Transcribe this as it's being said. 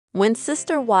When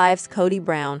sister wives Kody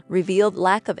Brown revealed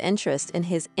lack of interest in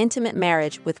his intimate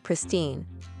marriage with Christine.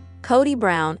 Kody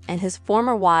Brown and his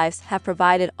former wives have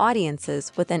provided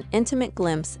audiences with an intimate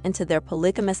glimpse into their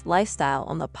polygamous lifestyle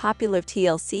on the popular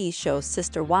TLC show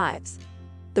Sister Wives.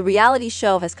 The reality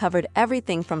show has covered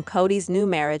everything from Kody's new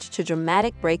marriage to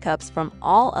dramatic breakups from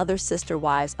all other sister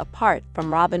wives apart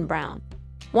from Robin Brown.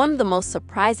 One of the most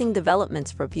surprising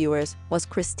developments for viewers was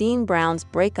Christine Brown's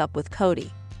breakup with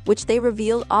Kody, which they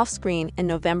revealed off-screen in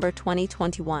November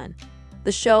 2021.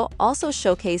 The show also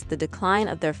showcased the decline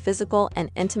of their physical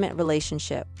and intimate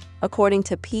relationship, according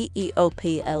to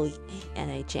PEOPLE in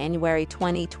a January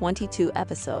 2022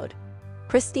 episode.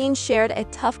 Christine shared a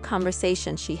tough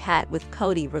conversation she had with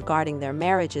Kody regarding their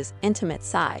marriage's intimate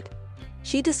side.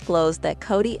 She disclosed that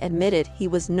Kody admitted he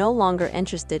was no longer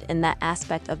interested in that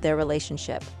aspect of their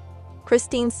relationship.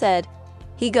 Christine said,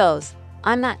 "He goes,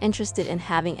 I'm not interested in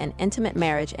having an intimate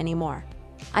marriage anymore.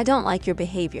 I don't like your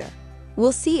behavior.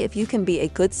 We'll see if you can be a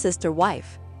good sister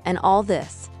wife, and all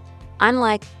this." I'm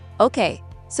like, "Okay,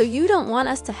 so you don't want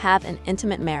us to have an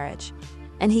intimate marriage?"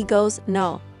 And he goes,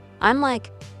 "No." I'm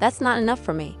like, "That's not enough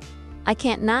for me. I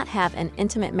can't not have an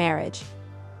intimate marriage."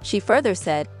 She further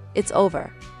said, "It's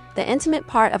over. The intimate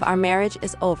part of our marriage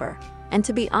is over. And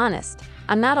to be honest,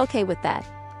 I'm not okay with that.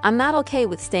 I'm not okay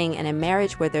with staying in a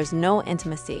marriage where there's no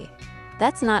intimacy.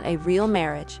 That's not a real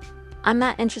marriage. I'm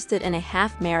not interested in a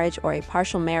half marriage or a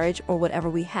partial marriage or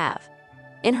whatever we have."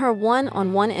 In her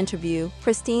one-on-one interview,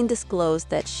 Christine disclosed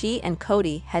that she and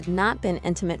Kody had not been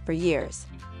intimate for years.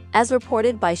 As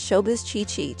reported by Showbiz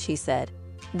Chi, she said,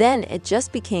 "Then it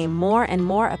just became more and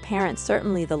more apparent,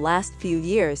 certainly the last few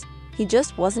years, he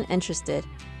just wasn't interested.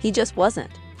 He just wasn't.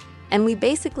 And we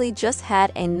basically just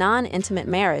had a non-intimate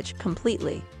marriage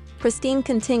completely." Christine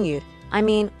continued, "I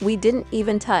mean, we didn't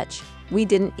even touch. We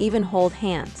didn't even hold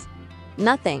hands.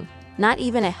 Nothing, not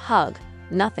even a hug,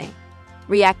 nothing."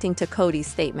 Reacting to Kody's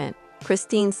statement,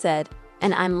 Christine said,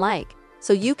 "And I'm like,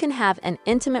 so you can have an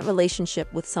intimate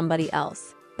relationship with somebody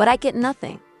else, but I get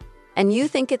nothing. And you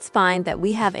think it's fine that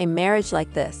we have a marriage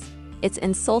like this? It's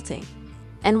insulting.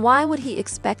 And why would he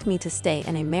expect me to stay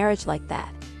in a marriage like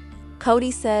that?"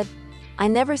 Kody said, "I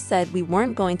never said we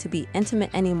weren't going to be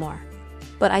intimate anymore.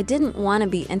 But I didn't want to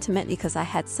be intimate because I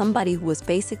had somebody who was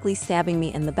basically stabbing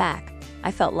me in the back, I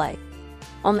felt like."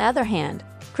 On the other hand,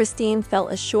 Christine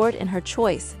felt assured in her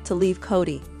choice to leave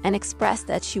Kody and expressed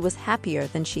that she was happier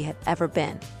than she had ever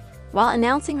been. While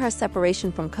announcing her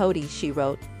separation from Kody, she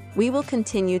wrote, "We will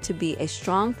continue to be a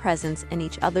strong presence in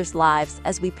each other's lives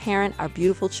as we parent our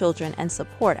beautiful children and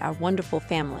support our wonderful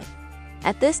family.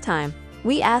 At this time,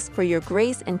 we ask for your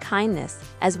grace and kindness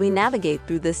as we navigate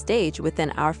through this stage within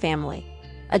our family."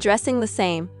 Addressing the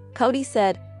same, Kody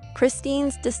said,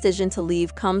 "Christine's decision to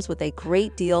leave comes with a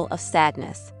great deal of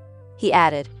sadness." He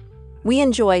added, "We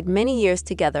enjoyed many years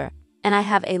together, and I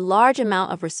have a large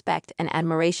amount of respect and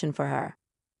admiration for her.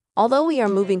 Although we are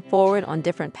moving forward on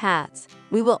different paths,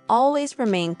 we will always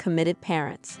remain committed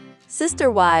parents."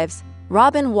 Sister Wives,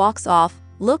 Robin walks off,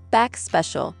 look back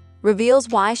special, reveals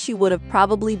why she would have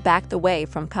probably backed away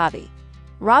from Kody.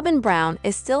 Robin Brown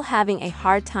is still having a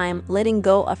hard time letting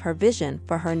go of her vision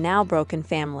for her now broken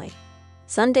family.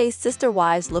 Sunday's Sister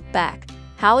Wives Look Back,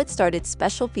 How It Started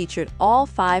special featured all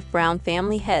 5 Brown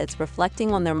family heads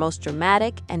reflecting on their most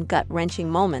dramatic and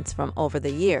gut-wrenching moments from over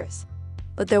the years.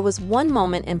 But there was one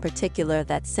moment in particular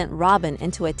that sent Robin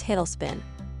into a tailspin.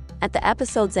 At the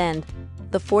episode's end,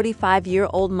 the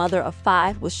 45-year-old mother of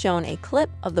 5 was shown a clip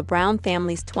of the Brown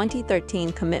family's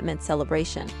 2013 commitment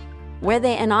celebration, where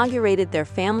they inaugurated their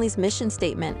family's mission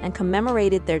statement and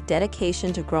commemorated their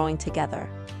dedication to growing together.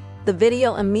 The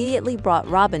video immediately brought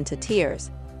Robin to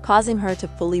tears, causing her to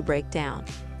fully break down.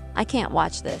 "I can't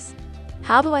watch this.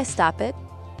 How do I stop it?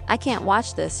 I can't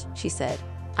watch this," she said.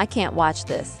 "I can't watch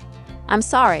this. I'm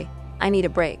sorry, I need a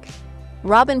break."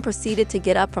 Robin proceeded to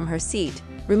get up from her seat,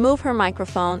 remove her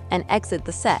microphone, and exit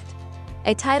the set.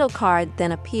 A title card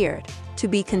then appeared, "To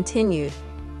be continued."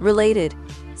 Related,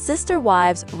 Sister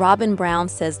Wives Robin Brown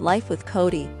says life with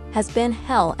Kody has been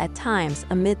hell at times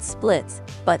amid splits,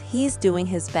 but he's doing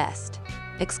his best.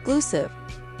 Exclusive.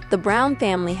 The Brown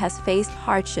family has faced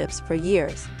hardships for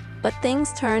years, but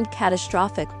things turned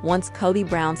catastrophic once Kody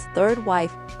Brown's third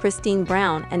wife, Christine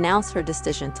Brown, announced her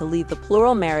decision to leave the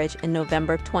plural marriage in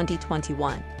November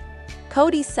 2021.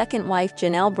 Kody's second wife,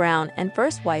 Janelle Brown, and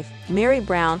first wife, Mary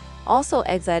Brown, also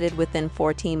exited within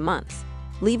 14 months,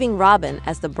 leaving Robin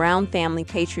as the Brown family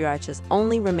patriarch's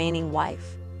only remaining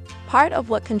wife. Part of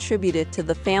what contributed to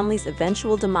the family's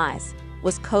eventual demise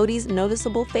was Kody's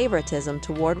noticeable favoritism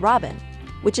toward Robin,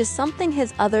 which is something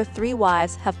his other 3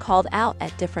 wives have called out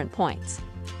at different points.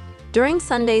 During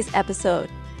Sunday's episode,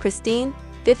 Christine,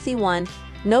 51,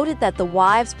 noted that the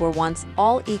wives were once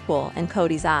all equal in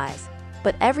Kody's eyes.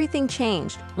 But everything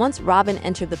changed once Robin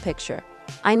entered the picture.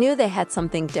 "I knew they had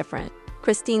something different,"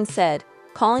 Christine said,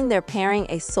 calling their pairing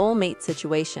a soulmate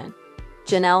situation.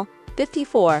 Janelle,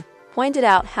 54, pointed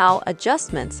out how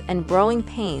adjustments and growing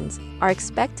pains are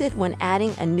expected when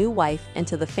adding a new wife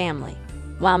into the family,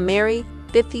 while Mary,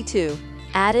 52,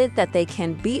 added that they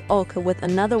can be okay with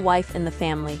another wife in the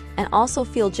family and also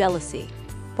feel jealousy.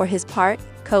 For his part,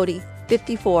 Kody,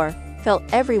 54, felt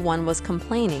everyone was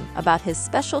complaining about his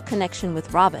special connection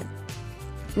with Robin.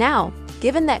 Now,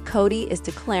 given that Kody is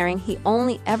declaring he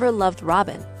only ever loved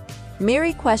Robin,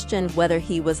 Mary questioned whether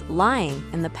he was lying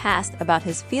in the past about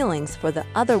his feelings for the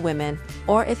other women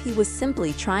or if he was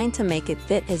simply trying to make it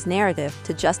fit his narrative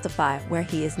to justify where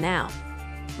he is now.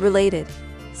 Related,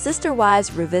 Sister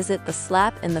Wives revisit the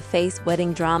slap-in-the-face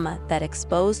wedding drama that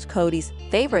exposed Kody's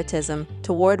favoritism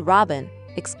toward Robin,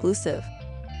 exclusive.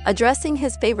 Addressing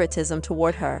his favoritism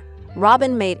toward her,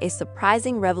 Robin made a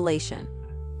surprising revelation.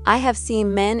 "I have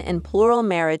seen men in plural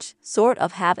marriage sort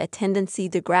of have a tendency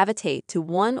to gravitate to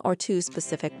one or two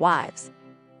specific wives.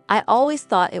 I always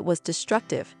thought it was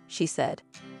destructive," she said.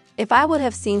 "If I would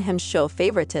have seen him show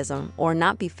favoritism or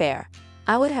not be fair,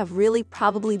 I would have really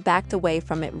probably backed away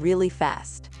from it really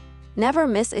fast." Never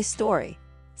miss a story.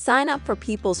 Sign up for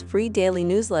People's free daily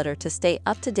newsletter to stay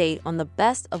up to date on the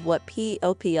best of what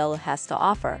POPL has to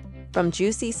offer, from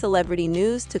juicy celebrity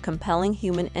news to compelling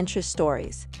human interest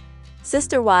stories.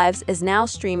 Sister Wives is now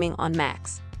streaming on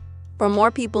Max. For more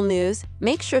People news,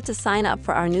 make sure to sign up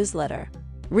for our newsletter.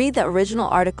 Read the original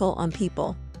article on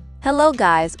People. Hello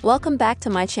guys, welcome back to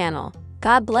my channel.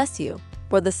 God bless you.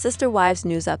 For the Sister Wives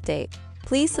news update,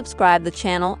 please subscribe the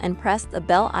channel and press the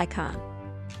bell icon.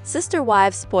 Sister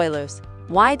Wives spoilers.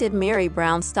 Why did Meri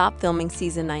Brown stop filming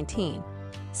season 19?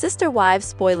 Sister Wives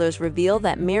spoilers reveal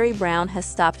that Meri Brown has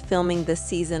stopped filming this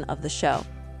season of the show.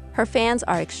 Her fans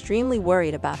are extremely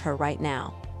worried about her right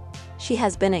now. She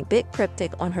has been a bit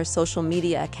cryptic on her social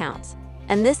media accounts,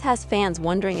 and this has fans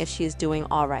wondering if she is doing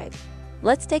alright.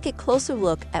 Let's take a closer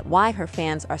look at why her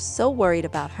fans are so worried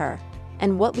about her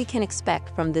and what we can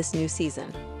expect from this new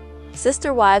season.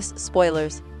 Sister Wives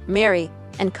spoilers, Meri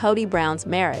and Kody Brown's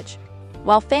marriage.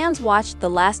 While fans watched the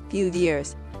last few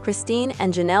years, Christine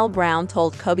and Janelle Brown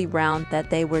told Kody Brown that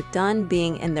they were done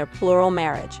being in their plural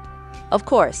marriage. Of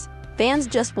course, fans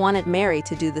just wanted Meri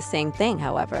to do the same thing,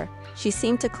 however. She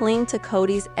seemed to cling to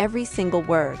Kody's every single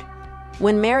word.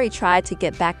 When Meri tried to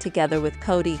get back together with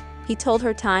Kody, he told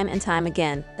her time and time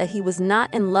again that he was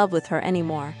not in love with her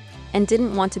anymore and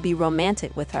didn't want to be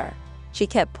romantic with her. She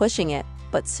kept pushing it,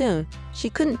 but soon, she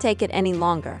couldn't take it any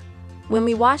longer. When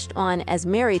we watched on as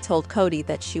Meri told Kody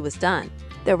that she was done,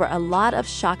 there were a lot of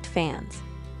shocked fans.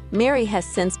 Meri has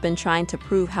since been trying to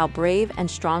prove how brave and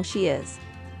strong she is.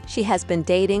 She has been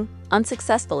dating,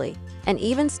 unsuccessfully, and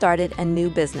even started a new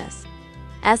business.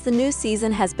 As the new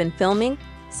season has been filming,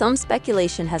 some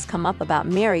speculation has come up about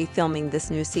Meri filming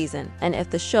this new season and if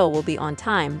the show will be on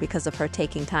time because of her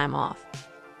taking time off.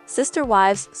 Sister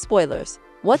Wives spoilers.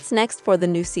 What's next for the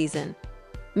new season?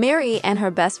 Meri and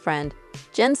her best friend,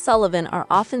 Jen Sullivan, are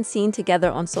often seen together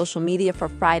on social media for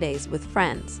Fridays with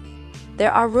friends.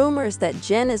 There are rumors that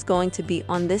Jen is going to be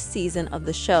on this season of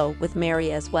the show with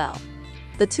Meri as well.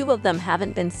 The two of them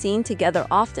haven't been seen together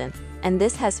often, and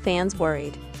this has fans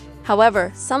worried.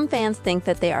 However, some fans think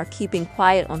that they are keeping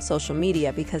quiet on social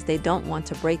media because they don't want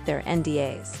to break their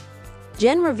NDAs.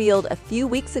 Jen revealed a few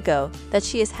weeks ago that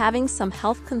she is having some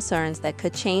health concerns that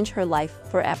could change her life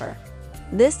forever.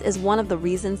 This is one of the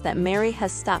reasons that Meri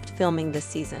has stopped filming this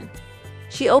season.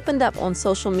 She opened up on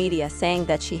social media saying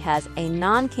that she has a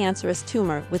non-cancerous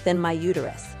tumor within my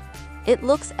uterus. It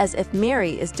looks as if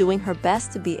Meri is doing her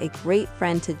best to be a great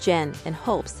friend to Jen in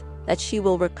hopes that she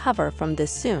will recover from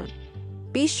this soon.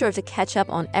 Be sure to catch up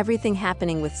on everything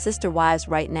happening with Sister Wives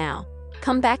right now.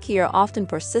 Come back here often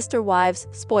for Sister Wives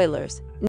spoilers.